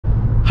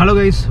Hello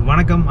guys,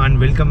 வணக்கம் and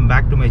welcome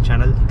back to my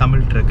channel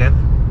Tamil trekker.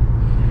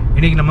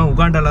 இன்னைக்கு நம்ம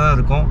உகாண்டால தான்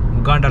இருக்கோம்.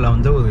 உகாண்டால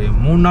வந்து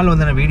 3 நாள்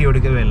வந்து நான் வீடியோ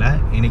எடுக்கவே இல்லை.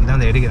 இன்னைக்கு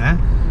தான் எடுக்கிறேன்.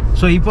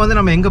 ஸோ இப்போ வந்து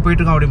நம்ம எங்கே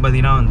போயிட்டு இருக்கோம் அப்படின்னு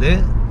பார்த்தீங்கன்னா வந்து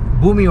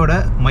பூமியோட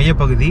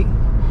மையப்பகுதி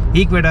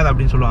ஈக்வேட்டர்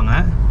அப்படின்னு சொல்லுவாங்க.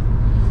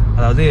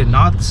 அதாவது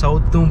நார்த்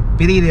சவுத்தும்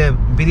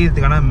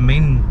பிரியறதுக்கான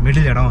மெயின்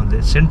மிடில் இடம் வந்து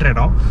சென்டர்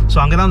இடம். ஸோ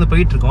அங்கே தான் வந்து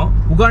போயிட்டுருக்கோம்.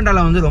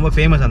 உகாண்டாவில் வந்து ரொம்ப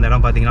ஃபேமஸ் அந்த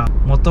இடம் பார்த்தீங்கன்னா.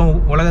 மொத்தம்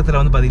உலகத்தில்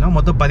வந்து பார்த்தீங்கன்னா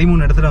மொத்தம்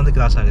 13 இடத்துல வந்து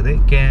கிராஸ் ஆகுது.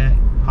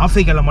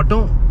 ஆஃப்ரிக்காவில்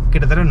மட்டும்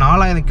கிட்டத்தட்ட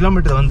 4000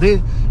 கிலோமீட்டர் வந்து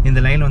இந்த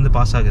லைன் வந்து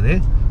பாஸ் ஆகுது.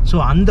 ஸோ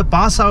அந்த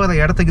பாஸ் ஆகிற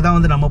இடத்துக்கு தான்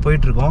வந்து நம்ம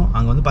போயிட்டுருக்கோம்.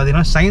 அங்கே வந்து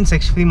பார்த்தீங்கன்னா சயின்ஸ்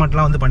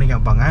எக்ஸ்பெரிமெண்ட்லாம் வந்து பண்ணி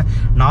காமிப்பாங்க.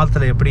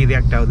 நார்த்தில் எப்படி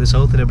ரியாக்ட் ஆகுது,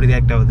 சவுத்தில் எப்படி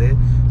ரியாக்ட் ஆகுது,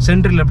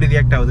 சென்ட்ரல் எப்படி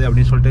ரியாக்ட் ஆகுது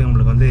அப்படின்னு சொல்லிட்டு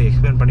உங்களுக்கு வந்து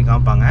எக்ஸ்பிளைன் பண்ணி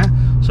காமிப்பாங்க.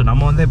 ஸோ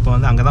நம்ம வந்து இப்போ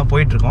வந்து அங்கே தான்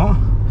போயிட்டுருக்கோம்.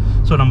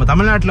 ஸோ நம்ம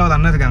தமிழ்நாட்டில் ஒரு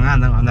அண்ணன் இருக்காங்க,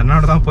 அந்த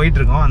அண்ணனோட தான்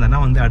போயிட்டுருக்கோம். அந்த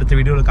அண்ணன் வந்து அடுத்த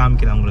வீடியோவில்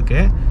காமிக்கிறேன்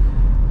உங்களுக்கு.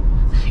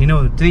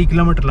 இன்னும் 3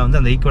 கிலோமீட்டரில் வந்து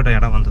அந்த ஈக்வேட்டர்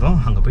இடம் வந்துடும்.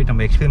 அங்கே போய்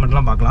நம்ம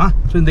எக்ஸ்பெரிமெண்ட்லாம் பார்க்கலாம்.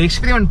 ஸோ இந்த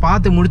எக்ஸ்பெரிமெண்ட்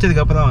பார்த்து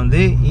முடிச்சதுக்கப்புறம்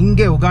வந்து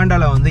இங்கே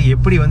உகாண்டாவில் வந்து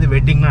எப்படி வந்து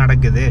வெட்டிங்லாம்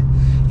நடக்குது,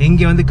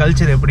 இங்கே வந்து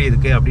கல்ச்சர் எப்படி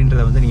இருக்குது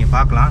அப்படின்றத வந்து நீங்கள்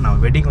பார்க்கலாம்.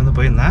 நான் வெட்டிங் வந்து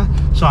போயிருந்தேன்.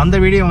 ஸோ அந்த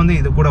வீடியோ வந்து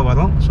இது கூட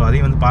வரும். ஸோ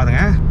அதையும் வந்து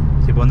பாருங்கள்.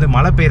 இப்போ வந்து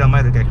மழை பெய்கிற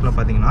மாதிரி இருக்குது. ஆக்சுவலாக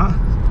பார்த்தீங்கன்னா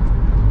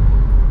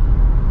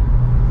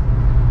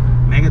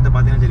மேகத்தை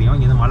பார்த்தீங்கன்னா தெரியும்,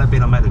 இங்கே வந்து மழை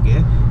பெய்கிற மாதிரி இருக்குது.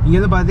 இங்கே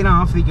வந்து பார்த்தீங்கன்னா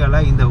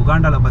ஆஃப்ரிக்காவில் இந்த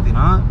உகாண்டாவில்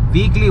பார்த்தீங்கன்னா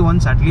வீக்லி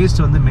ஒன்ஸ்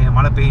அட்லீஸ்ட் வந்து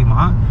மழை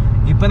பெய்யுமா.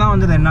 இப்போ தான்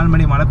வந்து 2 நாள்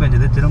மணி மழை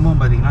பெஞ்சது. திரும்பவும்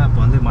பார்த்தீங்கன்னா இப்போ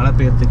வந்து மழை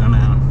பெய்யறதுக்கான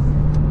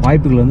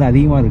வாய்ப்புகள் வந்து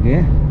அதிகமாக இருக்குது.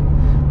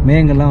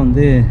 மேகங்கள்லாம்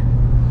வந்து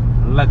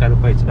நல்லா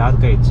கருப்பாயிடுச்சு,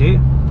 டார்க் ஆகிடுச்சு.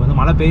 இப்போ வந்து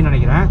மழை பெய்யுன்னு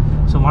நினைக்கிறேன்.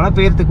 ஸோ மழை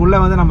பெய்யறதுக்குள்ளே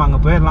வந்து நம்ம அங்கே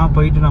போயிடலாம்.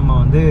 போயிட்டு நம்ம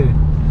வந்து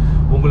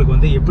உங்களுக்கு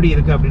வந்து எப்படி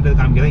இருக்குது அப்படின்றது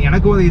காமிக்கிறேன்.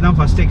 எனக்கும் வந்து இதுதான்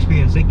ஃபஸ்ட்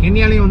எக்ஸ்பீரியன்ஸு.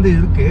 கென்யாலையும் வந்து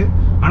இருக்குது,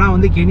 ஆனால்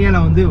வந்து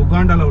கென்யாவில் வந்து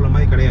உகாண்டாவில் உள்ள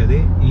மாதிரி கிடையாது.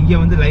 இங்கே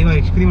வந்து லைவாக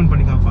எக்ஸ்பெரிமெண்ட்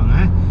பண்ணி காமிப்பாங்க.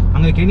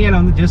 அங்கே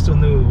கென்யாவில் வந்து ஜஸ்ட்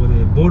வந்து ஒரு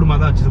போர்டு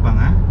மாதிரி தான்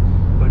வச்சுருப்பாங்க.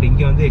 பட்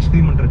இங்கே வந்து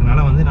எக்ஸ்பெரிமெண்ட்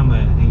இருக்கனால வந்து நம்ம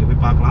இங்கே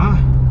போய் பார்க்கலாம்.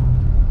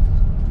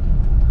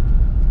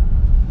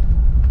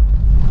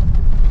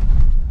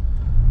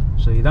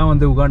 ஸோ இதான்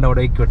வந்து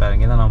உகாண்டாவோட ஈக்வேட்டர்.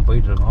 இங்கே தான் நம்ம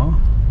போயிட்டுருக்கோம்.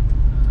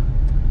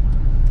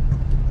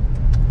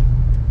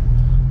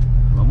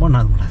 ரொம்ப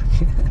நார்மலாக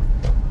இருக்குது.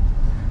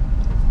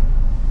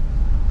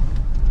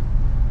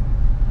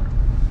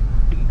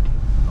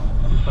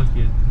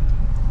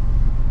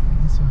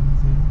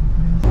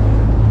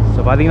 ஸோ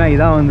பார்த்தீங்கன்னா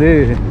இதான் வந்து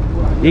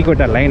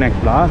ஈக்வேட்டர் லைன்.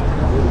 ஆக்சுவலாக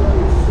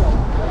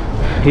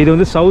இது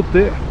வந்து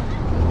சவுத்து,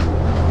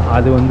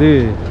 அது வந்து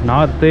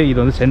நார்த்து, இது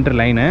வந்து சென்ட்ரல்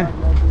லைனு.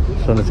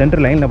 ஸோ அந்த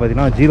சென்ட்ரல் லைனில்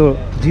பார்த்தீங்கன்னா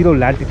ஜீரோ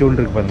லேட்டிடியூட்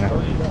இருக்குது பாருங்கள்.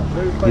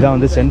 இதான்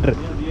வந்து சென்ட்ரு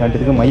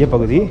லேட்டிடியூடுக்கு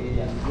மையப்பகுதி.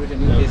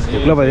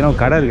 இதுக்குள்ளே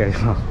பார்த்தீங்கன்னா கடை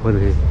இருக்குது, ஒரு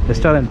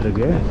ரெஸ்டாரண்ட்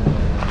இருக்குது.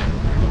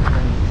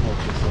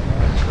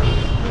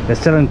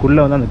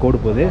 ரெஸ்டாரண்ட்குள்ளே வந்து அந்த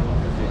கோடு போகுது.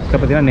 இப்போ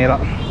பார்த்தீங்கன்னா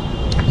நேராக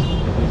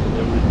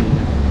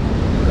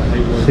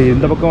ஸோ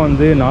இந்த பக்கம்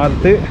வந்து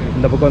நார்த்து,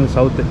 இந்த பக்கம் வந்து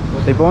சவுத்து.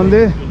 ஸோ இப்போ வந்து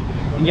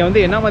இங்கே வந்து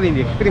என்ன மாதிரி இந்த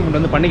எக்ஸ்பெரிமெண்ட்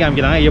வந்து பண்ணி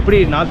காமிக்கிறாங்க, எப்படி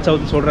நார்த்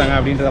சவுத் சொல்கிறாங்க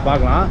அப்படின்றத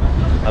பார்க்கலாம்.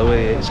 அது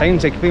ஒரு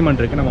சயின்ஸ் எக்ஸ்பெரிமெண்ட்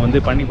இருக்குது, நம்ம வந்து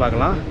பண்ணி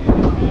பார்க்கலாம்.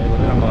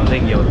 நம்ம வந்து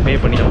இங்கே ஒரு பே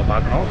பண்ணி நம்ம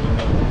பார்க்கணும்.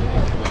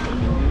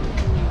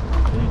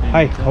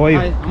 Hi, how are you?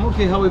 Hi, I'm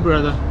okay. How are you,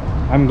 brother?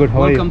 I'm good.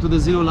 How are you? Welcome to the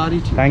Zero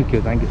Latitude. Thank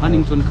you.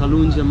 Huntington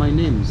Kalunja, my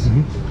name's.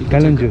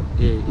 Kalunju.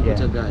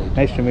 Equator guide.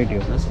 Nice to meet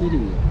you. Nice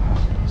meeting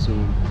you.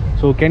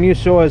 So can you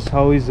show us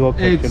how is work?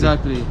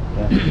 Exactly.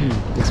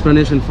 Yeah.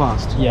 Explanation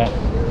fast. Yeah.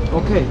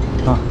 Okay.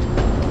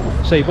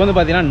 So இப்போ வந்து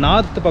பார்த்தீங்கன்னா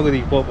north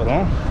பகுதிக்கு போக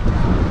போகிறோம்.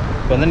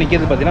 இப்போ வந்து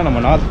நிற்கிறது பார்த்தீங்கன்னா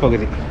நம்ம நார்த்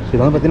பகுதி. ஸோ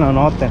இது வந்து பார்த்தீங்கன்னா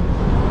நார்த்தன்.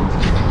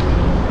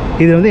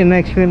 இது வந்து என்ன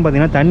எக்ஸ்பீரியன்ஸ்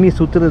பார்த்தீங்கன்னா தண்ணி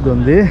சுற்றுறது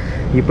வந்து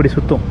இப்படி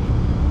சுற்றும்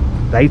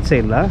ரைட்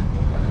சைடில்.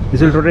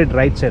 This will rotate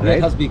right side,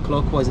 right? It has to be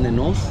clockwise in the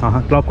north.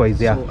 Clockwise,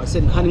 yeah. So I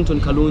said Huntington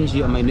Kalunji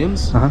are my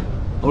names.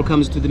 All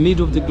comes to the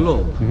middle of the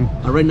globe.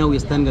 And right now we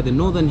are standing at the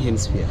northern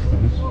hemisphere.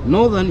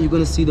 Northern, you're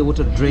going to see the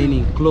water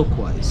draining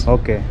clockwise.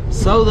 Okay.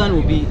 Southern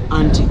will be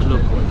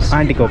anti-clockwise.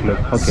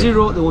 Anti-clockwise. Okay.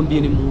 Zero, there won't be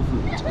any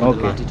movement in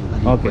the latitude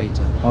and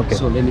equator. Okay.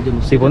 So let me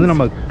demonstrate. இப்போ வந்து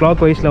நம்ம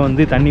clockwise-ல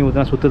வந்து தண்ணி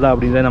ஊற்றினா சுற்றுதா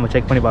அப்படின்றத நம்ம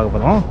check பண்ணி பார்க்க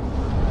போகிறோம்.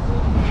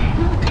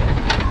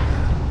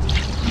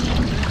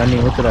 தண்ணி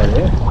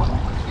ஊற்றுறாரு.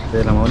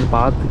 இதை நம்ம வந்து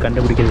பார்த்து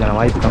கண்டுபிடிக்கிறதுக்கான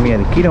வாய்ப்பு கம்மியாக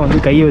இருக்குது. கீழே வந்து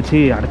கையை வச்சு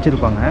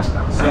அடைச்சிருப்பாங்க.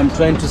 So I'm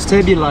trying to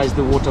stabilize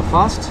the water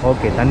fast.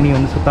 Okay, தண்ணி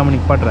வந்து சுத்தாமல்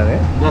நிப்பாட்டுறாரு.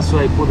 That's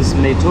why I put this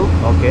tomato.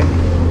 Okay.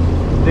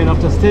 Then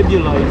after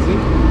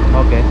stabilizing,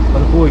 okay,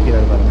 வந்து பூ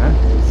வைக்கிறாரு பாருங்க.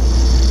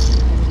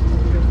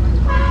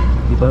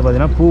 இப்போ வந்து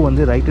பார்த்தீங்கன்னா பூ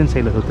வந்து ரைட் ஹேண்ட்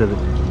சைடில் சுற்றுது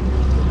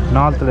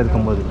நார்த்தில்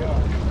இருக்கும்போது.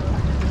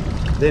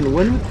 then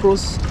when we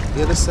cross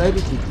the other side,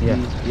 it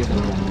will be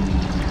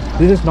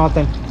This is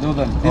northern.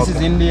 This is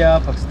India,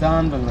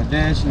 Pakistan,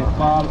 Bangladesh,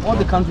 Nepal, all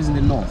the countries in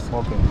the north.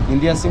 Okay.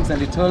 India sinks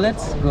and the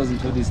toilets goes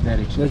into this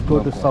direction. Let's go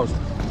to south.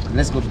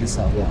 Let's go to the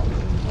south.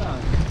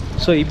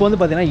 So இப்போ வந்து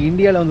பார்த்தீங்கன்னா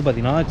இந்தியாவில் வந்து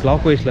பார்த்தீங்கன்னா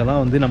clock வைஸில்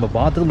தான் வந்து நம்ம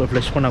பாத்ரூமில்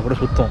ஃப்ளஷ் பண்ணால் கூட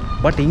சுத்தம்.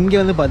 பட் இங்கே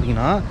வந்து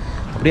பார்த்தீங்கன்னா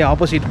அப்படியே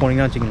ஆப்போசிட்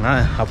போனீங்கன்னா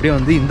வச்சுக்கோங்களேன், அப்படியே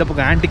வந்து இந்த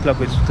பக்கம் ஆன்டி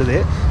கிளாக் வைஸ் சுற்றுது.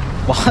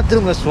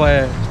 பாத்ரூமில்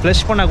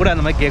ஃப்ளஷ் பண்ணால் கூட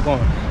அந்த மாதிரி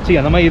கேட்கும். சரி,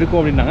 அந்த மாதிரி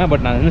இருக்கும் அப்படின்னாங்க.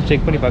 பட் நான் இன்னும்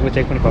செக் பண்ணி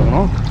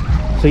பார்க்கணும்.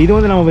 ஸோ இது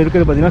வந்து நம்ம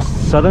இருக்கிறது பார்த்தீங்கன்னா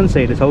சதர்ன்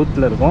சைடு,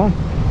 சவுத்தில் இருக்கும்.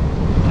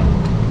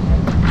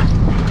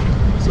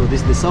 So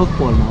this is the south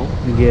pole now.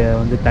 இங்கே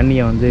வந்து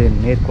தண்ணியை வந்து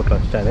நேர் கொட்ட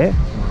வச்சிட்டாரு.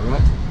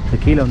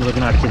 கீழே வந்து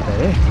பார்த்தீங்கன்னா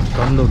அடிச்சிருக்காரு,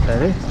 திறந்து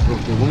விட்டாரு.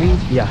 Okay, wing.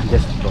 Yeah,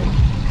 just go.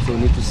 So you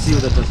need to see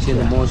that the change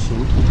the motion.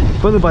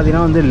 இப்போ வந்து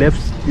பார்த்தீங்கன்னா வந்து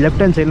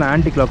லெஃப்ட் ஹேண்ட் சைடில்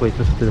ஆன்டி கிளாக் வைஸ்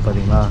சுற்றுது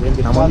பார்த்தீங்களா? When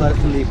the father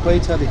in the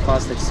equator, the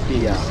fast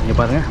experience. இங்கே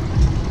பாருங்கள்.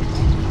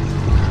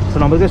 ஸோ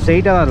நம்மளுக்கு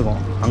ஸ்ட்ரைட்டாக தான்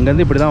இருக்கும்,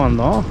 அங்கேருந்து இப்படி தான்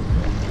வந்தோம்.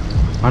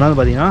 ஆனால்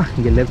பார்த்தீங்கன்னா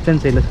இங்கே லெஃப்ட்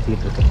ஹேண்ட் சைடில்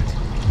சுற்றிட்டு இருக்கு.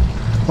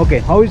 Okay,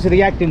 how is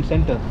react in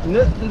centre?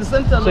 In the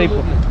center. So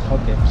இப்போ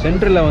ஓகே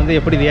சென்டரில் வந்து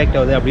எப்படி ரியாக்ட்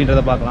ஆகுது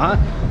அப்படின்றத பார்க்கலாம்.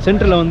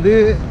 சென்டரில் வந்து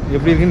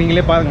எப்படி இருக்குன்னு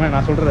நீங்களே பாருங்களேன்,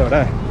 நான் சொல்கிறத விட.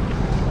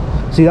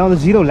 ஸோ இதான்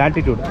வந்து ஜீரோ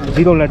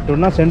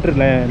லேட்டிடியூட்னா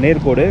சென்டரில்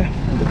நேர்கோடு.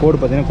 இந்த கோடு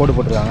பார்த்தீங்கன்னா கோடு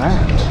போட்டிருக்காங்க,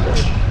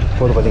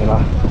 கோடு பார்த்தீங்களா?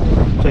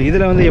 ஸோ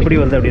இதில் வந்து எப்படி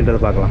வருது அப்படின்றத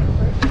பார்க்கலாம்.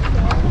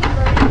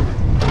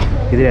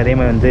 இதில் அதே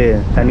மாதிரி வந்து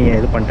தண்ணியை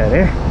இது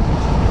பண்ணிட்டாரு.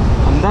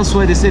 And that's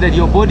why they say that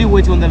your body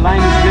weight on the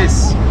line is this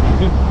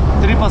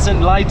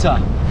 3% lighter.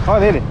 Oh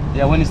really?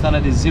 Yeah, when it's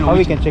standard is 0. How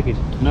we can check it?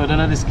 No,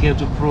 they're not scared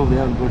to prove. They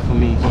haven't got for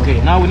me. Okay,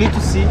 now we need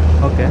to see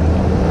okay.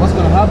 what's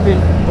going to happen.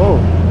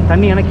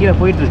 தண்ணி ஆனால் கீழே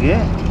போயிட்டுருக்கு,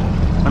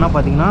 ஆனால்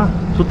பார்த்தீங்கன்னா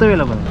சுத்தவே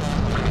இல்லை பாருங்க,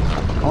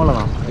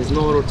 அவ்வளோதான். There's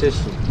no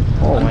rotation.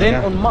 Oh And my then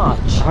God. on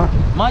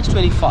March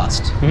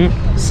 21st,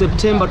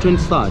 September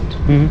 23rd,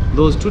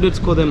 those 2 dates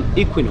call them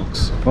equinox.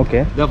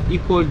 Okay. They have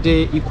equal day,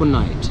 equal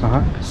night.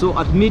 So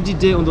at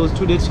midday on those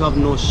 2 dates you have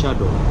no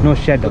shadow. No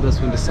shadow. So that's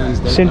when the sun is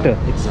there. Center.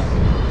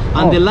 Exactly.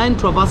 And the line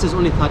traverses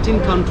only 13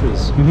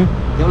 countries.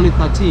 There are only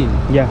 13.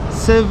 Yeah.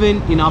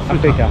 7 in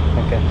Africa.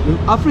 Okay. In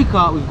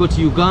Africa we've got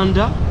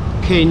Uganda,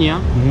 Kenya,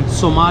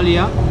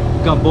 Somalia,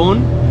 Gabon,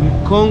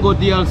 Congo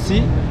DRC,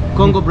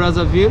 Congo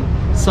Brazzaville,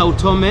 Sao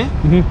Tome.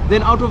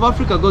 Then out of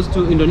Africa goes to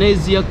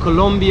Indonesia,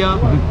 Colombia,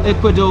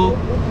 Ecuador,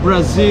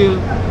 Brazil,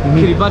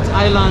 Kiribati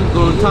Island,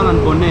 Gorontan and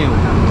Borneo.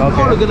 Okay.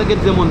 How are we going to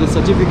get them on the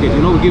certificate?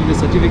 You know, we give the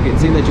certificate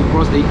saying that you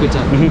crossed the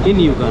equator in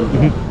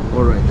Uganda.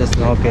 All right, that's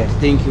right. Okay.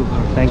 Thank you.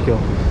 Thank you.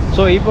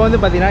 So இப்போ வந்து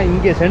பார்த்தீங்கன்னா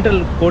இங்கே central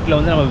கோர்ட்டில்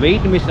வந்து நம்ம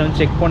wait மிஷினை வந்து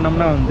check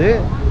பண்ணோம்னா வந்து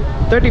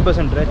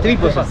 30%,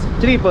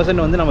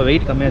 3% வந்து நம்ம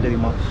வெயிட் கம்மியாக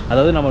தெரியுமா?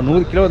 அதாவது நம்ம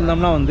 100 கிலோ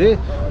இருந்தோம்னா வந்து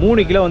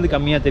 3 கிலோ வந்து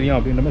கம்மியாக தெரியும்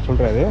அப்படின்ற மாதிரி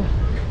சொல்கிறாரு.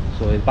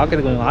 ஸோ இது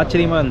பார்க்குறதுக்கு கொஞ்சம்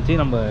ஆச்சரியமாக இருந்துச்சு.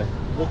 நம்ம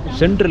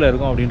சென்டரில்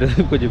இருக்கும்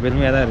அப்படின்றது கொஞ்சம்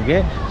பெருமையாக தான் இருக்குது.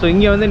 ஸோ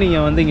இங்கே வந்து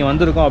நீங்கள் வந்து இங்கே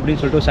வந்திருக்கோம் அப்படின்னு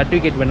சொல்லிட்டு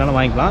சர்டிஃபிகேட் வேணாலும்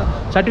வாங்கிக்கலாம்.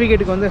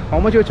 சர்டிஃபிகேட்டுக்கு வந்து how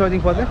much you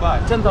charging for that?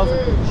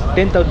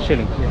 10,000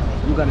 shillings.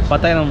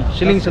 10,000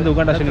 shillings வந்து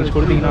உகாண்டா shillings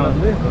கொடுத்தீங்கன்னா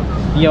வந்து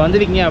இங்கே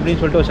வந்திருக்கீங்க அப்படின்னு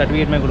சொல்லிட்டு ஒரு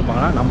சர்டிஃபிகேட் மாதிரி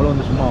கொடுப்பாங்கன்னா நம்மளும்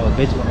வந்து சும்மா ஒரு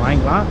பேச்சு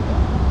வாங்கிக்கலாம்.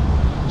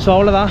 ஸோ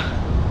அவ்வளோதான்,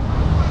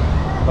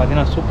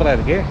 பார்த்தீங்கன்னா சூப்பராக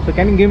இருக்குது. So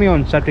can you give me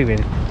one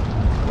certificate?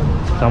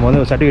 நம்ம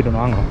வந்து ஒரு சர்டிஃபிகேட்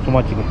ஒன்று வாங்கலாம் சும்மா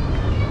வச்சுக்கு.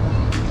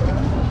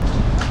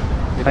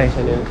 Hi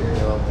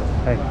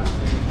hi.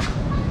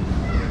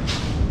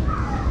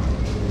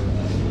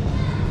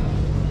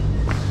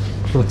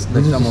 So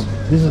this is a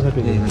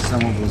certificate. Yeah,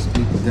 some of those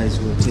big guys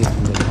who are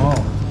taking the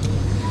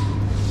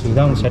So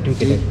without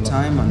certificate. date,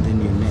 time, and then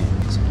your name.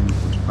 So then you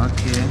put it back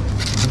here.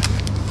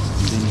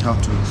 And then you have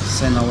to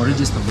send our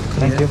register book.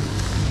 Thank you.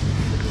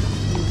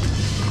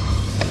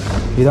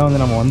 இதான்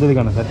வந்து நம்ம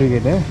வந்ததுக்கான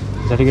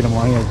certificate நம்ம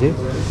வாங்கியாச்சு.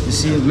 You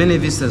see many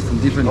visitors from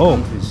different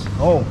countries.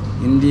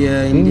 India.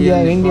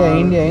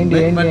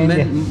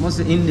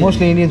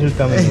 Mostly Indians will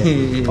come in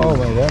here. Oh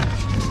my God.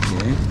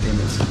 Okay, then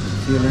let's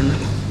fill in.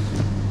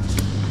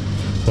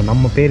 So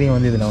நம்ம பேரையும்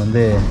வந்து இதில்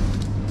வந்து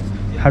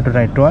have to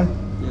write 12.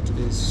 Yeah,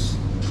 today's.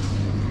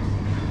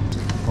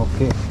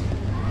 Okay.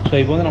 So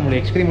இப்போ வந்து நம்மளுடைய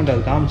எக்ஸ்பெரிமெண்ட்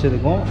அது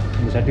காமிச்சதுக்கும்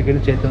இந்த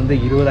சர்டிஃபிகேட் சேர்த்து வந்து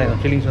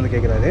 20,000 shillings வந்து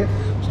கேட்குறாரு.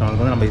 ஸோ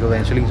நமக்கு வந்து நம்ம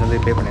 20,000 shillings வந்து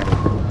பே பண்ணிடுறோம்.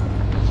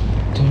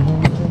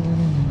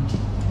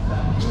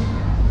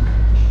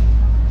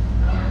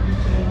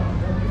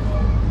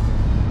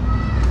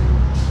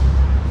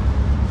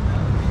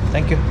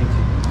 தேங்க்யூ.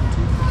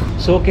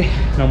 ஸோ ஓகே,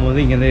 நம்ம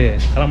வந்து இங்கேருந்து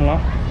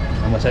கிளம்பலாம்.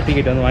 நம்ம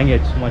சர்டிஃபிகேட் வந்து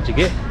வாங்கியாச்சு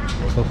சும்மாச்சுக்கு.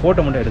 ஸோ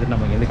ஃபோட்டோ மட்டும் எடுத்துகிட்டு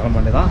நம்ம இங்கேருந்து கிளம்ப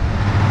வேண்டியது தான்.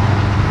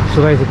 ஸோ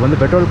கைஸ் இப்போ வந்து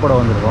பெட்ரோல் போட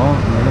வந்திருக்கோம்.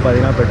 இங்கே வந்து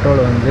பார்த்திங்கன்னா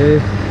பெட்ரோல் வந்து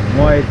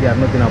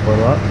 3640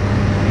 ரூபா,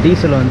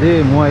 டீசல் வந்து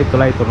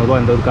 3990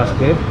 இந்த ஒரு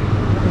காசுக்கு.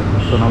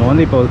 ஸோ நம்ம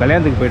வந்து இப்போ ஒரு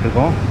கல்யாணத்துக்கு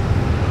போயிட்டுருக்கோம்.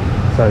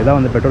 ஸோ இதான்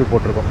வந்து பெட்ரோல்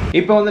போட்டிருக்கோம்.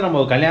 இப்போ வந்து நம்ம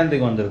ஒரு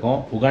கல்யாணத்துக்கு வந்திருக்கோம்,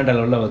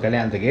 உகாண்டாவில் உள்ள ஒரு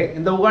கல்யாணத்துக்கு.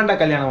 இந்த உகாண்டா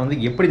கல்யாணம் வந்து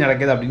எப்படி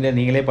நடக்குது அப்படின்றத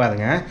நீங்களே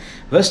பாருங்கள்.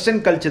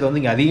 வெஸ்டர்ன் கல்ச்சர்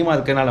வந்து இங்கே அதிகமாக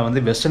இருக்கிறனால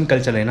வந்து வெஸ்டர்ன்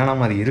கல்ச்சரில் என்னென்ன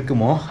மாதிரி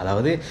இருக்குமோ,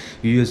 அதாவது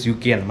யூஎஸ்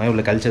யூகே அந்த மாதிரி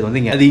உள்ள கல்ச்சர்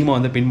வந்து இங்கே அதிகமாக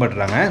வந்து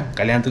பின்பற்றுறாங்க.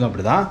 கல்யாணத்துக்கும்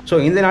அப்படி தான். ஸோ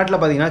இந்த நாட்டில்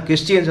பார்த்தீங்கன்னா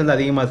கிறிஸ்டியன்ஸ் வந்து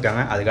அதிகமாக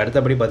இருக்காங்க. அதுக்கு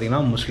அடுத்தபடி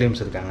பார்த்தீங்கன்னா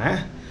முஸ்லீம்ஸ் இருக்காங்க,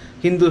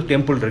 ஹிந்து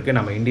டெம்பிள் இருக்குது,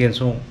 நம்ம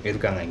இந்தியன்ஸும்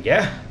இருக்காங்க. இங்கே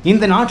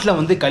இந்த நாட்டில்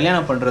வந்து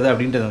கல்யாணம் பண்ணுறது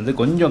அப்படின்றது வந்து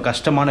கொஞ்சம்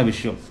கஷ்டமான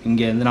விஷயம்.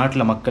 இங்கே இந்த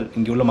நாட்டில்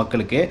இங்கே உள்ள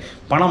மக்களுக்கு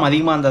பணம்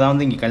அதிகமாக இருந்தால் தான்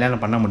வந்து இங்கே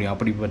கல்யாணம் பண்ண முடியும்.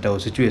 அப்படிப்பட்ட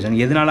ஒரு சுச்சுவேஷன்.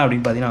 எதனால்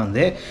அப்படின்னு பார்த்தீங்கன்னா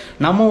வந்து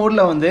நம்ம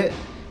ஊரில் வந்து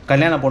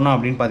கல்யாணம் பண்ணோம்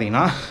அப்படின்னு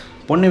பார்த்தீங்கன்னா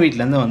பொண்ணு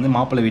வீட்டிலேருந்து வந்து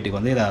மாப்பிள்ளை வீட்டுக்கு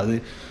வந்து ஏதாவது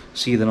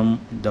சீதனம்,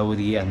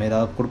 தௌரி அதுமாதிரி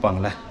ஏதாவது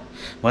கொடுப்பாங்களே,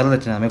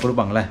 வரதட்சணை அதுமாதிரி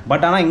கொடுப்பாங்களே.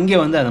 பட் ஆனால் இங்கே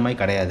வந்து அது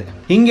மாதிரி கிடையாது.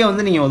 இங்கே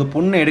வந்து நீங்கள் ஒரு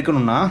பொண்ணு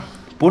எடுக்கணும்னா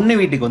பொண்ணு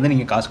வீட்டுக்கு வந்து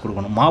நீங்கள் காசு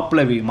கொடுக்கணும்.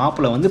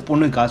 மாப்பிள்ளை வந்து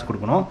பொண்ணுக்கு காசு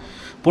கொடுக்கணும்.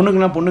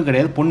 பொண்ணுக்குன்னா பொண்ணு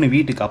கிடையாது, பொண்ணு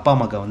வீட்டுக்கு அப்பா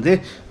அம்மாவுக்கு வந்து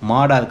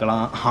மாடாக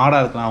இருக்கலாம்,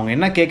 ஆடாக இருக்கலாம், அவங்க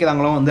என்ன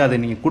கேட்குறாங்களோ வந்து அதை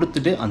நீங்கள்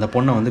கொடுத்துட்டு அந்த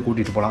பொண்ணை வந்து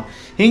கூட்டிகிட்டு போகலாம்.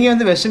 இங்கே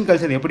வந்து வெஸ்டர்ன்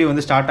கல்ச்சர் எப்படி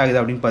வந்து ஸ்டார்ட் ஆகுது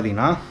அப்படின்னு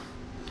பார்த்தீங்கன்னா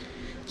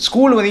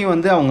ஸ்கூல் வரையும்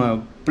வந்து அவங்க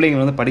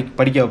பிள்ளைங்களை வந்து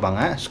படிக்க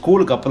வைப்பாங்க.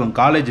 ஸ்கூலுக்கு அப்புறம்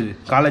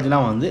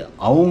காலேஜ்லாம் வந்து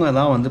அவங்க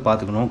தான் வந்து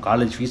பார்த்துக்கணும்.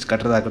 காலேஜ் ஃபீஸ்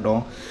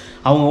கட்டுறதாகட்டும்,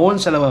 அவங்க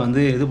ஓன் செலவை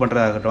வந்து இது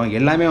பண்ணுறதாகட்டும்,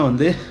 எல்லாமே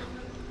வந்து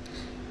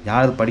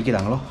யார்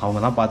படிக்கிறாங்களோ அவங்க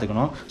தான்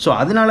பார்த்துக்கணும். ஸோ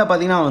அதனால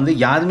பார்த்திங்கன்னா வந்து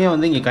யாருமே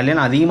வந்து இங்கே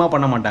கல்யாணம் அதிகமாக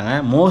பண்ண மாட்டாங்க.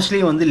 மோஸ்ட்லி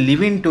வந்து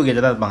லிவிங்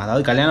டுகெதராக இருப்பாங்க.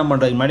 அதாவது கல்யாணம்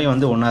பண்ணுறதுக்கு முன்னாடியே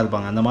வந்து ஒன்றா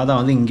இருப்பாங்க. அந்த மாதிரி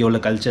தான் வந்து இங்கே உள்ள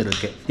கல்ச்சர்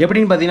இருக்குது.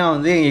 எப்படின்னு பார்த்தீங்கன்னா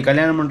வந்து இங்கே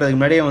கல்யாணம் பண்ணுறதுக்கு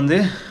முன்னாடியே வந்து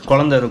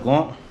குழந்தை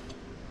இருக்கும்,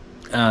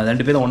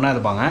 2 பேரும் ஒன்றா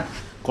இருப்பாங்க,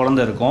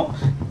 குழந்தை இருக்கும்.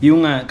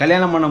 இவங்க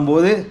கல்யாணம்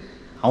பண்ணும்போது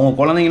அவங்க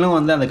குழந்தைங்களும்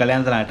வந்து அந்த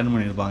கல்யாணத்தில் அட்டன்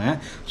பண்ணியிருப்பாங்க.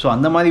 ஸோ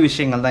அந்த மாதிரி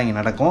விஷயங்கள் தான் இங்கே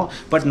நடக்கும்.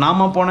 பட்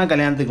நாம் போன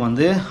கல்யாணத்துக்கு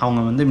வந்து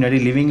அவங்க வந்து முன்னாடி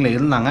லிவிங்கில்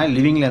இருந்தாங்க.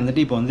 லிவிங்கில்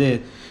இருந்துட்டு இப்போ வந்து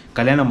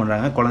கல்யாணம்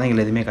பண்ணுறாங்க.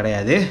 குழந்தைகள் எதுவுமே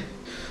கிடையாது.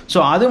 ஸோ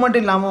அது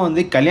மட்டும் இல்லாமல்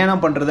வந்து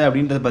கல்யாணம் பண்ணுறது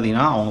அப்படின்றது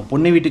பார்த்திங்கன்னா அவங்க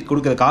பொண்ணு வீட்டுக்கு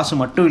கொடுக்குற காசு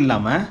மட்டும்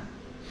இல்லாமல்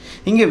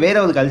இங்கே வேறு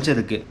ஒரு கல்ச்சர்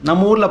இருக்குது.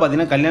 நம்ம ஊரில்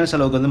பார்த்திங்கன்னா கல்யாண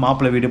செலவுக்கு வந்து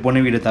மாப்பிள்ளை வீடு பொண்ணு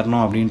வீடு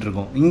தரணும் அப்படின்ட்டு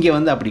இருக்கும். இங்கே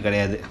வந்து அப்படி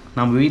கிடையாது.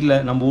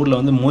 நம்ம ஊரில்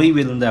வந்து மொய்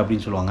விருந்து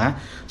அப்படின்னு சொல்லுவாங்க.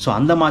 ஸோ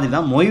அந்த மாதிரி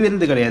தான், மொய்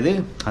விருந்து கிடையாது,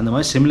 அந்த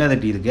மாதிரி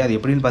சிமிலாரிட்டி இருக்குது. அது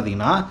எப்படின்னு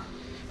பார்த்தீங்கன்னா,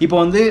 இப்போ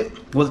வந்து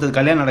ஒருத்தர்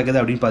கல்யாணம்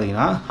நடக்குது அப்படின்னு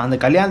பார்த்தீங்கன்னா அந்த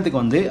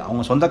கல்யாணத்துக்கு வந்து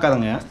அவங்க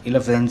சொந்தக்காரங்க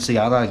இல்லை ஃப்ரெண்ட்ஸ்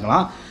யாராக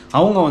இருக்கலாம்,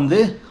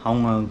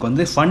 அவங்களுக்கு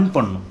வந்து ஃபண்ட்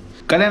பண்ணணும்.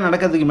 கல்யாணம்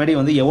நடக்கிறதுக்கு முன்னாடி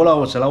வந்து எவ்வளோ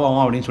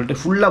செலவாகும் அப்படின்னு சொல்லிட்டு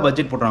ஃபுல்லாக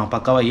பட்ஜெட் போட்டுருவாங்க.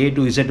 பக்காவாக A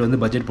to Z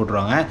வந்து பட்ஜெட்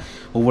போட்டுருவாங்க.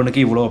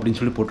 ஒவ்வொன்றுக்கும் இவ்வளோ அப்படின்னு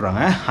சொல்லி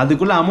போட்டுருவாங்க.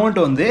 அதுக்குள்ளே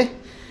அமௌண்ட்டு வந்து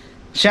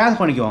ஷேர்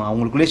பண்ணிக்குவாங்க,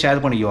 அவங்களுக்குள்ளேயே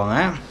ஷேர் பண்ணிக்குவாங்க.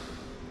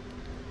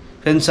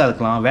 ஃப்ரெண்ட்ஸாக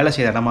இருக்கலாம், வேலை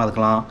செய்கிற இடமா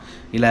இருக்கலாம்,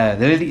 இல்லை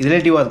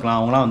ரிலேட்டிவாக இருக்கலாம்,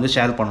 அவங்களாம் வந்து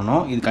ஷேர்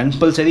பண்ணணும். இது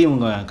கம்பல்சரி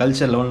இவங்க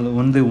கல்ச்சரில்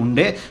வந்து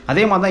உண்டு.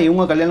 அதே மாதிரி தான்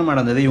இவங்க கல்யாணம்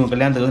நடந்தது. இவங்க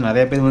கல்யாணத்துக்கு வந்து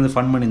நிறைய பேர் வந்து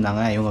ஃபண்ட்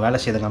பண்ணியிருந்தாங்க. இவங்க வேலை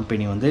செய்கிற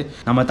கம்பெனி வந்து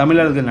நம்ம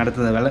தமிழர்கள்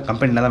நடத்துகிற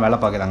கம்பெனியில் தான் வேலை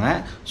பார்க்குறாங்க.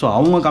 ஸோ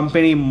அவங்க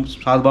கம்பெனி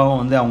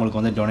சார்பாகவும் வந்து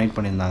அவங்களுக்கு வந்து டொனேட்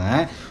பண்ணியிருந்தாங்க.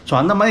 ஸோ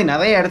அந்த மாதிரி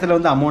நிறைய இடத்துல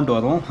வந்து அமௌண்ட்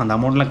வரும். அந்த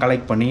அமௌண்ட்லாம்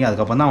கலெக்ட் பண்ணி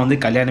அதுக்கப்புறம் தான் வந்து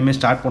கல்யாணமே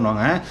ஸ்டார்ட்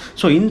பண்ணுவாங்க.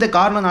 ஸோ இந்த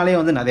காரணனாலே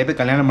வந்து நிறைய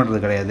பேர் கல்யாணம்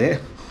பண்ணுறது கிடையாது.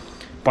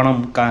 பணம்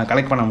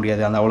கலெக்ட் பண்ண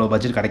முடியாது, அந்த அவ்வளோ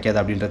பட்ஜெட் கிடைக்காது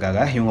அப்படின்றக்காக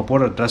இவங்க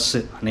போடுற ட்ரெஸ்ஸு,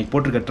 அன்றைக்கி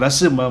போட்டிருக்க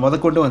ட்ரெஸ்ஸு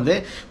முதற்கொண்டு வந்து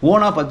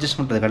ஓனாக பர்ச்சேஸ்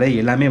பண்ணுறது கிடையாது.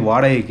 எல்லாமே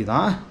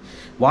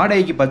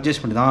வாடகைக்கு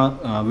பர்ச்சேஸ் பண்ணி தான்.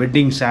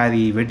 வெட்டிங்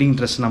சாரீ, வெட்டிங்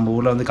ட்ரெஸ் நம்ம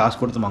ஊரில் வந்து காசு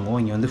கொடுத்து வாங்குவோம்.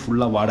 இங்கே வந்து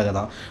ஃபுல்லாக வாடகை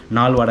தான்,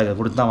 நாள் வாடகை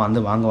கொடுத்து தான்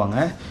வந்து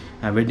வாங்குவாங்க.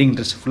 வெட்டிங்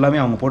ட்ரெஸ்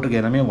ஃபுல்லாமே அவங்க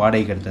போட்டிருக்க எல்லாமே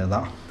வாடகைக்கு எடுத்தது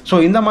தான். ஸோ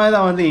இந்த மாதிரி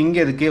தான் வந்து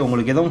இங்கே இருக்குது.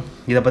 உங்களுக்கு எதுவும்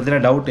இதை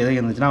பற்றின டவுட் எதுவும்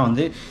இருந்துச்சுன்னா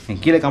வந்து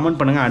கீழே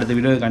கமெண்ட் பண்ணுங்கள், அடுத்த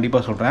வீடியோ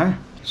கண்டிப்பாக சொல்கிறேன்.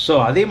 ஸோ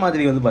அதே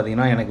மாதிரி வந்து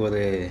பார்த்திங்கன்னா எனக்கு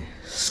ஒரு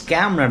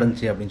ஸ்கேம்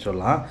நடந்துச்சு அப்படின்னு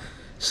சொல்லலாம்.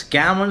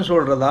 ஸ்கேம்னு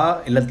சொல்கிறதா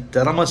இல்லை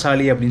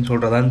திறமசாலி அப்படின்னு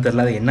சொல்கிறதான்னு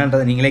தெரியல. அது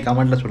என்னன்றதை நீங்களே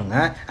கமெண்ட்டில்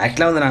சொல்லுங்கள்.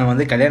 ஆக்சுவலாக வந்து நாங்கள்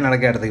வந்து கல்யாணம்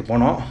நடக்கிற இடத்துக்கு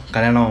போனோம்.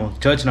 கல்யாணம்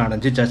சர்ச்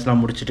நடந்துச்சு.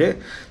 சர்ச்லாம் முடிச்சுட்டு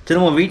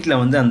திரும்ப வீட்டில்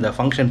வந்து அந்த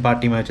ஃபங்க்ஷன்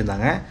பார்ட்டியுமே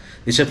வச்சுருந்தாங்க,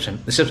 ரிசப்ஷன்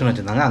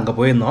வச்சுருந்தாங்க. அங்கே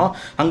போயிருந்தோம்.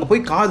 அங்கே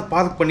போய் கார்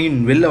பார்க் பண்ணி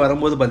வெளில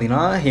வரும்போது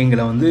பார்த்திங்கன்னா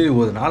எங்களை வந்து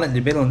ஒரு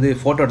 4-5 பேர் வந்து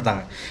ஃபோட்டோ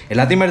எடுத்தாங்க.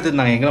 எல்லாத்தையுமே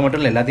எடுத்துருந்தாங்க, எங்களை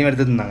மட்டும் இல்லை, எல்லாத்தையுமே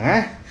எடுத்துருந்தாங்க.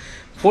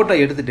 ஃபோட்டோ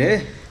எடுத்துகிட்டு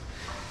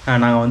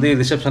நாங்கள் வந்து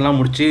ரிசப்ஷன்லாம்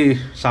முடிச்சு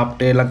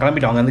சாப்பிட்டு எல்லாம்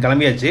கிளம்பிட்டோம். அங்கே வந்து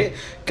கிளம்பியாச்சு.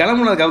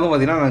 கிளம்புனதுக்கப்புறம்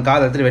பார்த்திங்கன்னா நாங்கள்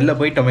கார் எடுத்துகிட்டு வெளில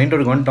போயிட்டோம், மெயின்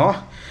ரோடுக்கு வந்துட்டோம்.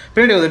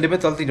 பின்னாடி ஒரு 2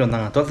 பேர்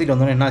துரத்திட்டு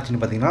வந்தோன்னே என்ன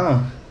ஆச்சுன்னு பார்த்தீங்கன்னா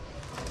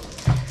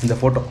இந்த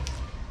ஃபோட்டோ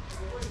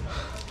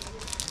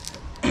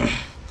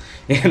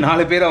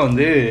 4 பேராக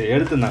வந்து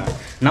எடுத்துருந்தாங்க.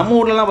 நம்ம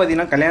ஊர்லலாம்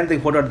பார்த்திங்கன்னா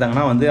கல்யாணத்துக்கு ஃபோட்டோ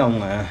எடுத்தாங்கன்னா வந்து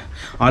அவங்க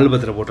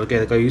ஆல்பத்தில் போட்டிருக்க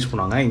எதுக்காக யூஸ்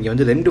பண்ணுவாங்க. இங்கே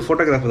வந்து 2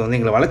 ஃபோட்டோகிராஃபர் வந்து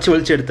எங்களை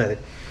வளைச்சி எடுத்தார்.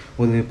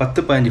 ஒரு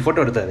 10-15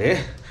 ஃபோட்டோ எடுத்தார்.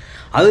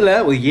 அதில்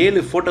ஒரு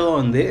 7 ஃபோட்டோவை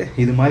வந்து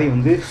இது மாதிரி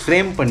வந்து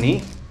ஃப்ரேம் பண்ணி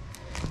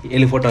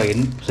 7 ஃபோட்டோ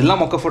எல்லாம்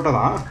மொக்க ஃபோட்டோ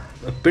தான்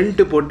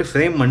பிரிண்ட்டு போட்டு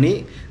ஃப்ரேம் பண்ணி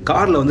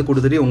காரில் வந்து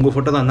கொடுத்துட்டு உங்கள்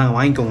ஃபோட்டோ தான் இருந்தாங்க,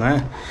 வாங்கிக்கோங்க.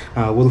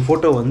 ஒரு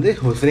ஃபோட்டோ வந்து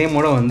ஒரு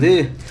ஃப்ரேமோட வந்து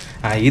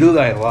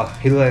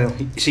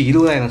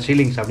 20,000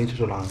 ஷீலிங்ஸ் அப்படின்னு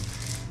சொல்லுவாங்க.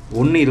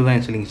 20,000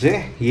 ஷீலிங்ஸு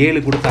 7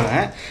 கொடுத்தாங்க.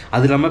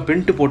 அது இல்லாமல்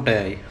பிரிண்ட்டு போட்ட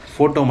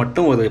ஃபோட்டோ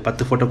மட்டும் ஒரு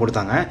 10 ஃபோட்டோ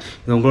கொடுத்தாங்க.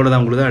 இது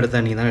உங்களுக்கு தான்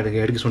எடுத்தேன், நீங்கள் தான்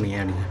எடுக்க சொன்னீங்க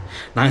அப்படின்னு.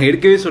 நாங்கள்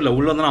எடுக்கவே சொல்ல,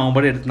 உள்ளே வந்து அவங்க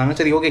பாட்டு எடுத்தாங்க.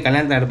 சரி ஓகே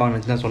கல்யாணத்தை எடுப்பாங்கன்னு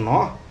நினச்சி தான்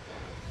சொன்னோம்.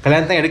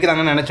 கல்யாணத்தை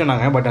எடுக்கிறாங்கன்னு நினச்சோம்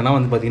நாங்கள். பட் ஆனால்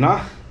வந்து பார்த்திங்கன்னா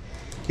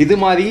இது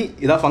மாதிரி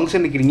ஏதாவது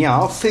ஃபங்க்ஷன் இருக்கிறீங்க,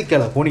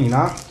 ஆஃப்ரிக்காவில்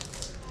போனீங்கன்னா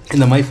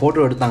இந்த மாதிரி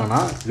ஃபோட்டோ எடுத்தாங்கன்னா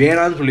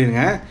வேணான்னு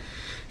சொல்லிடுங்க.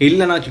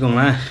 இல்லைன்னா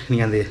வச்சுக்கோங்களேன்,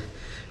 நீங்கள் அந்த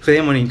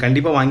ஃப்ரேமை நீங்கள்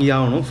கண்டிப்பாக வாங்கி தான்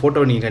ஆகணும்,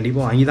 ஃபோட்டோ நீங்கள்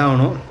கண்டிப்பாக வாங்கி தான்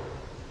ஆகணும்.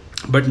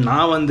 பட்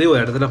நான் வந்து ஒரு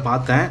இடத்துல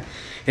பார்த்தேன்,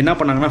 என்ன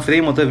பண்ணாங்கன்னா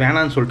ஃப்ரேம் மொத்தம்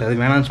வேணான்னு சொல்லிட்டு,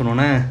 அது வேணான்னு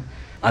சொன்னோன்னே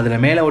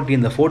அதில் மேலே ஒட்டி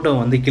இந்த ஃபோட்டோ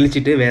வந்து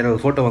கிழிச்சிட்டு வேறு ஒரு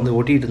ஃபோட்டோ வந்து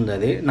ஒட்டிகிட்டு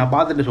இருந்தார். நான்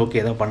பார்த்துட்டு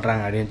ஓகே ஏதோ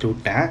பண்ணுறாங்க அப்படின்னு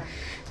விட்டேன்.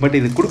 பட்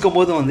இது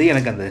கொடுக்கும்போது வந்து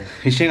எனக்கு அந்த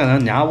விஷயங்கள்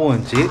தான் ஞாபகம்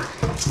வந்துச்சு.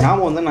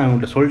 ஞாபகம் வந்து நான்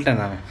உங்கள்கிட்ட சொல்லிட்டேன்,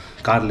 நான்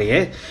கார்லேயே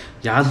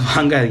யாரும்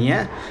வாங்காதீங்க,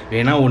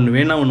 வேணா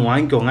ஒன்று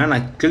வாங்கிக்கோங்க.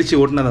 நான் கிழிச்சி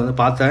ஓட்டினதை வந்து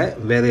பார்த்தேன்,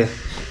 வேறு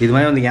இது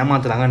மாதிரி வந்து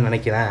ஏமாத்துறாங்கன்னு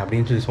நினைக்கிறேன்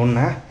அப்படின்னு சொல்லி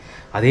சொன்னேன்.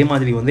 அதே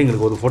மாதிரி வந்து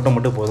எங்களுக்கு ஒரு ஃபோட்டோ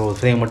மட்டும் போதும், ஒரு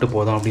ஃப்ரேம் மட்டும்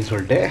போதும் அப்படின்னு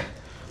சொல்லிட்டு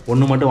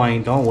ஒன்று மட்டும்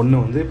வாங்கிட்டோம்.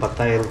 ஒன்று வந்து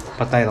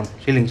 10,000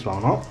 ஷீலிங்ஸ்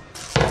வாங்கினோம்.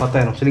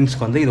 10,000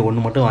 ஷீலிங்ஸ்க்கு வந்து இது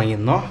ஒன்று மட்டும்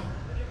வாங்கியிருந்தோம்.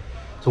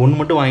 ஸோ ஒன்று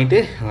மட்டும் வாங்கிட்டு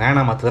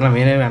வேணாம், மற்றதெல்லாம்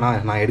வேணாம்,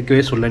 நான்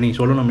எடுக்கவே சொல்ல, நீ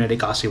சொல்லணும் முன்னாடி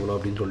காசு இவ்வளோ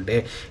அப்படின்னு சொல்லிட்டு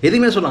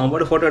எதுவுமே சொல்ல. அவன்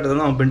போட்டு ஃபோட்டோ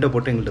எடுத்ததான் அவன் பிரிண்ட்டை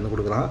போட்டு எங்கள்கிட்ட வந்து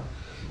கொடுக்குறான்.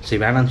 சரி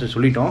வேணான்னு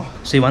சொல்லிட்டோம்.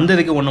 சரி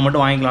வந்ததுக்கு ஒன்று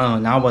மட்டும் வாங்கிக்கலாம்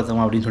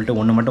ஞாபகத்தமாக அப்படின்னு சொல்லிட்டு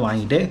ஒன்று மட்டும்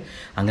வாங்கிட்டு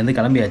அங்கேருந்து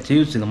கிளம்பியாச்சு.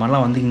 இந்த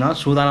மாதிரிலாம் வந்திங்கன்னா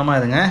சூதானமாக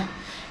இருங்க,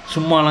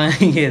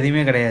 சும்மாலாம் இங்கே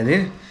எதுவுமே கிடையாது.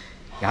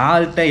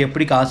 யார்கிட்ட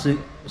எப்படி காசு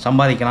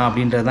சம்பாதிக்கலாம்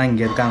அப்படின்றது தான்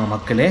இங்கே இருக்காங்க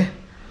மக்களே.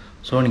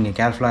 ஸோ நீங்கள்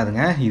கேர்ஃபுல்லாக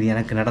இருங்க. இது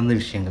எனக்கு நடந்த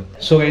விஷயங்கள்.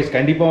 ஸோ கைஸ்,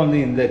 கண்டிப்பாக வந்து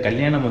இந்த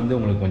கல்யாணம் வந்து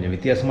உங்களுக்கு கொஞ்சம்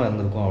வித்தியாசமாக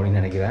இருந்திருக்கும் அப்படின்னு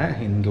நினைக்கிறேன்.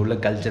 இங்கே உள்ள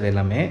கல்ச்சர்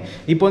எல்லாமே.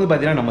 இப்போ வந்து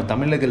பார்த்தீங்கன்னா நம்ம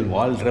தமிழர்கள்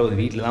வாழ்கிற ஒரு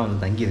வீட்டில் தான் வந்து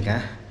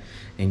தங்கியிருக்கேன்.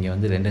 இங்கே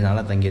வந்து 2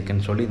 நாளாக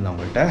தங்கியிருக்கேன்னு சொல்லியிருந்தேன்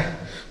உங்கள்கிட்ட.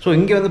 ஸோ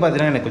இங்கே வந்து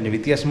பார்த்தீங்கன்னா எனக்கு கொஞ்சம்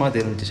வித்தியாசமாக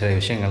தெரிஞ்சிச்சு சில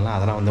விஷயங்கள்லாம்.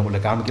 அதெல்லாம் வந்து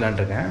உங்கள்கிட்ட காமிக்கலான்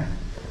இருக்கேன்.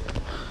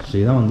 ஸோ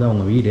இதுதான் வந்து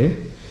அவங்க வீடு.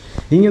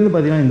 இங்கே வந்து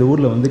பார்த்தீங்கன்னா இந்த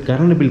ஊரில் வந்து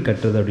கரண்ட் பில்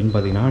கட்டுறது அப்படின்னு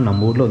பார்த்தீங்கன்னா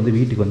நம்ம ஊரில் வந்து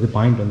வீட்டுக்கு வந்து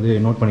பாயிண்ட் வந்து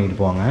நோட் பண்ணிட்டு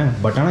போவாங்க.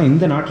 பட் ஆனால்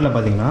இந்த நாட்டில்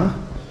பார்த்தீங்கன்னா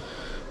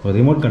ஒரு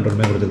ரிமோட்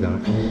கண்ட்ரோலுமே கொடுத்துருக்காங்க.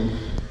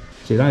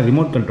 சரி தான்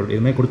ரிமோட் கண்ட்ரோல்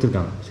இதுமாதிரி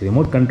கொடுத்துருக்காங்க. சரி,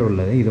 ரிமோட்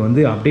கண்ட்ரோலில் இது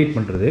வந்து அப்டேட்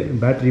பண்ணுறது,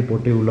 பேட்ரி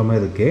போட்டு உள்ள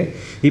மாதிரி இருக்குது.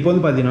 இப்போ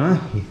வந்து பார்த்தீங்கன்னா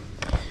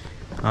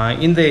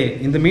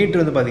இந்த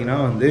மீட்ரு வந்து பார்த்திங்கன்னா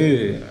வந்து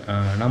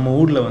நம்ம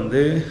ஊரில்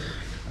வந்து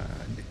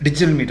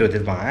டிஜிட்டல் மீட்டர்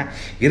வச்சுருப்பாங்க.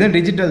 இதுவும்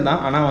டிஜிட்டல்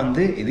தான், ஆனால்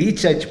வந்து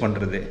ரீசார்ஜ்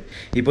பண்ணுறது.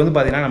 இப்போ வந்து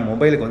பார்த்திங்கன்னா நம்ம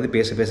மொபைலுக்கு வந்து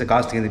பேச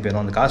காசு தீர்ந்து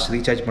போயிடும். அந்த காசு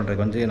ரீசார்ஜ்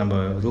பண்ணுறதுக்கு வந்து நம்ம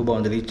ரூபா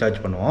வந்து ரீசார்ஜ்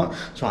பண்ணுவோம்.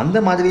 ஸோ அந்த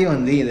மாதிரியே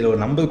வந்து இதில் ஒரு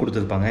நம்பர்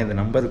கொடுத்துருப்பாங்க. இந்த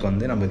நம்பருக்கு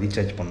வந்து நம்ம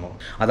ரீசார்ஜ் பண்ணுவோம்.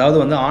 அதாவது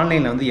வந்து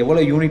ஆன்லைனில் வந்து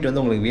எவ்வளோ யூனிட்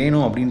வந்து உங்களுக்கு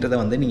வேணும் அப்படின்றத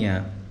வந்து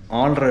நீங்கள்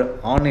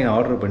ஆன்லைன்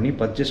ஆர்டர் பண்ணி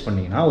பர்ச்சேஸ்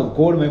பண்ணிங்கன்னா ஒரு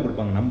கோடுமே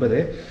கொடுப்பாங்க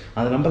நம்பரு.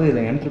 அந்த நம்பரை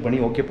இதில் என்ட்ரு பண்ணி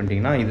ஓகே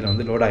பண்ணிட்டீங்கன்னா இதில்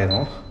வந்து லோட்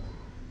ஆகிடும்.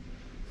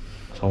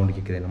 சவுண்டு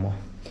கேட்குது என்னமோ.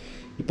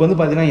 இப்போ வந்து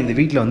பார்த்திங்கன்னா இந்த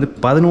வீட்டில் வந்து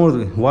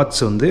 11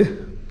 வாட்ஸ் வந்து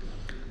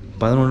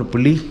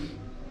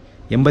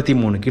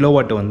 11.83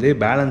 கிலோவாட் வந்து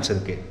பேலன்ஸ்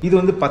இருக்குது. இது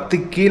வந்து 10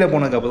 கீழே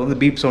போனதுக்கப்புறம் வந்து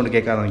பீப் சவுண்டு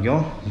கேட்க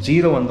ஆரம்பிக்கும்.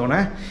 0 வந்தோடனே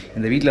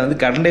இந்த வீட்டில் வந்து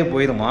கரண்டே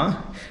போயிடுமா.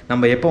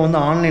 நம்ம எப்போ வந்து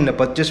ஆன்லைனில்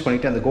பர்ச்சேஸ்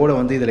பண்ணிவிட்டு அந்த கோடை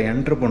வந்து இதில்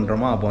என்ட்ரு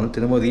பண்ணுறோமோ அப்போ வந்து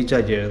திரும்ப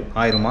ரீசார்ஜ்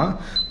ஆயிருமா.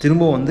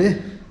 திரும்ப வந்து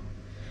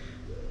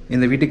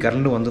இந்த வீட்டுக்கு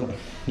கரண்ட்டு வந்துடும்.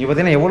 இப்போ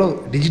பார்த்தீங்கன்னா எவ்வளோ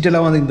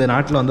டிஜிட்டலாக வந்து இந்த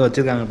நாட்டில் வந்து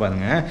வச்சுருக்காங்க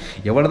பாருங்கள்.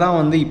 எவ்வளோ தான்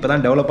வந்து இப்போ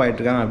தான் டெவலப்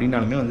ஆகிட்டுருக்காங்க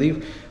அப்படின்னாலுமே வந்து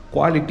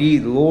குவாலிட்டி,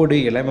 ரோடு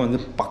எல்லாமே வந்து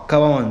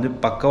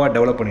பக்காவாக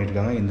டெவலப்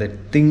பண்ணிகிட்ருக்காங்க. இந்த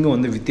திங்கு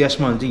வந்து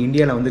வித்தியாசமாக இருந்துச்சு.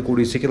 இந்தியாவில் வந்து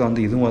கூடிய சீக்கிரம்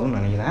வந்து இதுவும் வரும்னு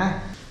நினைக்கிறேன்.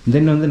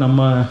 தென் வந்து நம்ம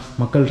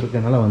மக்கள்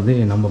இருக்கிறதுனால வந்து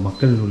நம்ம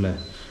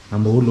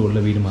ஊரில் உள்ள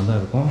வீடு மாதிரி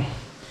தான் இருக்கும்.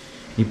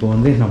 இப்போ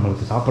வந்து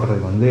நம்மளுக்கு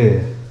சாப்பிட்றதுக்கு வந்து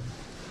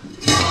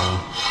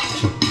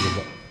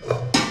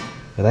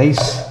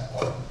ரைஸ்,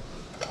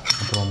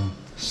 அப்புறம்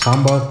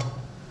சாம்பார்,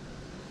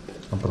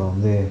 அப்புறம்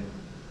வந்து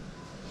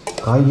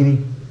காய்கறி,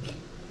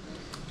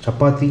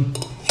 சப்பாத்தி,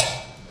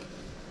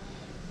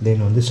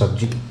 தென் வந்து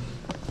சப்ஜி.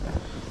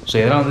 ஸோ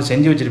இதெல்லாம் வந்து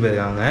செஞ்சு வச்சுட்டு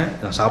போயிருக்காங்க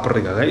நான்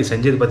சாப்பிட்றதுக்காக. இது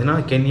செஞ்சது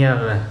பார்த்தீங்கன்னா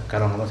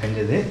கென்யாக்காரவங்க தான்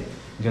செஞ்சது.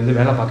 இங்கே வந்து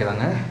வேலை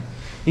பார்க்குறாங்க.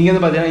 இங்கே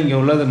வந்து பார்த்தீங்கன்னா இங்கே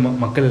உள்ள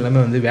மக்கள் எல்லாமே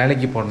வந்து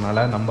வேலைக்கு போகிறதுனால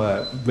நம்ம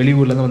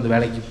வெளியூர்லேருந்து வந்து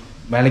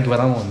வேலைக்கு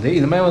வரவங்க வந்து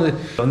இதுமாதிரி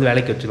வந்து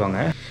வேலைக்கு வச்சுருவாங்க.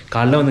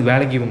 காலைல வந்து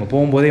வேலைக்கு இவங்க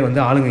போகும்போதே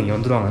வந்து ஆளுங்க இங்கே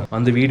வந்துடுவாங்க.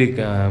 வந்து வீடு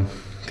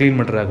க்ளீன்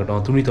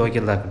பண்ணுறதாகட்டும், துணி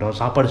துவைக்கிறதாகட்டும்,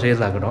 சாப்பாடு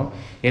செய்கிறதாகட்டும்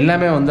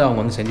எல்லாமே வந்து அவங்க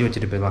வந்து செஞ்சு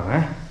வச்சுட்டு போயிடுவாங்க.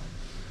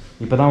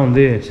 இப்போ தான்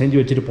வந்து செஞ்சு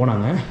வச்சுட்டு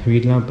போனாங்க.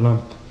 வீட்டெலாம்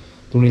இப்போலாம்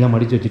துணிலாம்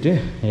மடித்து வச்சுட்டு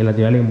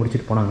எல்லாத்தையும் வேலையை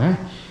முடிச்சுட்டு போனாங்க.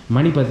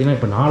 மணி பார்த்திங்கன்னா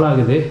இப்போ 4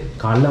 ஆகுது.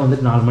 காலைல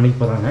வந்துட்டு 4 மணிக்கு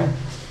போகிறாங்க.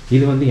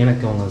 இது வந்து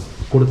எனக்கு அவங்க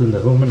கொடுத்துருந்த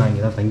ரூமு. நான்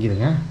இங்கே தான்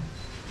தங்கிடுங்க.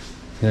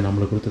 இது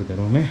நம்மளுக்கு கொடுத்துருக்க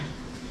ரூமு.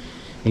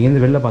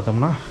 இங்கேருந்து வெளில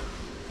பார்த்தோம்னா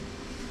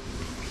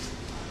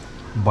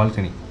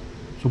பால்கனி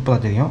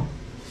சூப்பராக தெரியும்.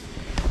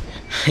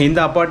 இந்த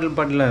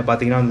அப்பார்ட்மெண்ட்டில்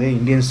பார்த்திங்கன்னா வந்து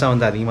இந்தியன்ஸ் தான்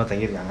வந்து அதிகமாக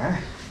தங்கியிருக்காங்க.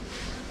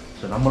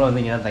 ஸோ நம்மளும்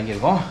வந்து இங்கே தான்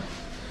தங்கியிருக்கோம்.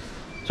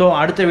 ஸோ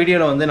அடுத்த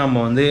வீடியோவில் வந்து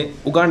நம்ம வந்து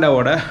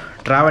உகாண்டாவோட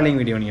ட்ராவலிங்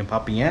வீடியோ நீங்கள்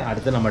பார்ப்பீங்க.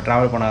 அடுத்து நம்ம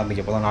ட்ராவல் பண்ண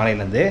ஆரம்பிக்க போதும்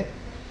நாளையிலேருந்து.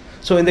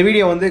 ஸோ இந்த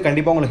வீடியோ வந்து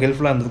கண்டிப்பாக உங்களுக்கு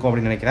ஹெல்ப்ஃபுல்லாக இருந்திருக்கும்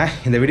அப்படின்னு நினைக்கிறேன்.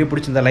 இந்த வீடியோ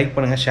பிடிச்சிருந்தா லைக்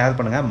பண்ணுங்கள், ஷேர்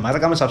பண்ணுங்கள்,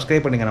 மறக்காமல்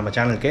சப்ஸ்கிரைப் பண்ணுங்கள். நம்ம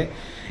சேனலுக்கு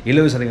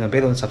 70%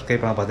 பேர் வந்து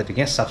சப்ஸ்கிரைப் பண்ண பார்த்துட்டு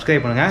இருக்கேன்.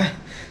 சப்ஸ்கிரைப் பண்ணுங்கள்.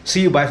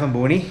 See you, bye from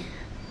Bhuvani.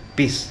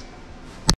 Peace.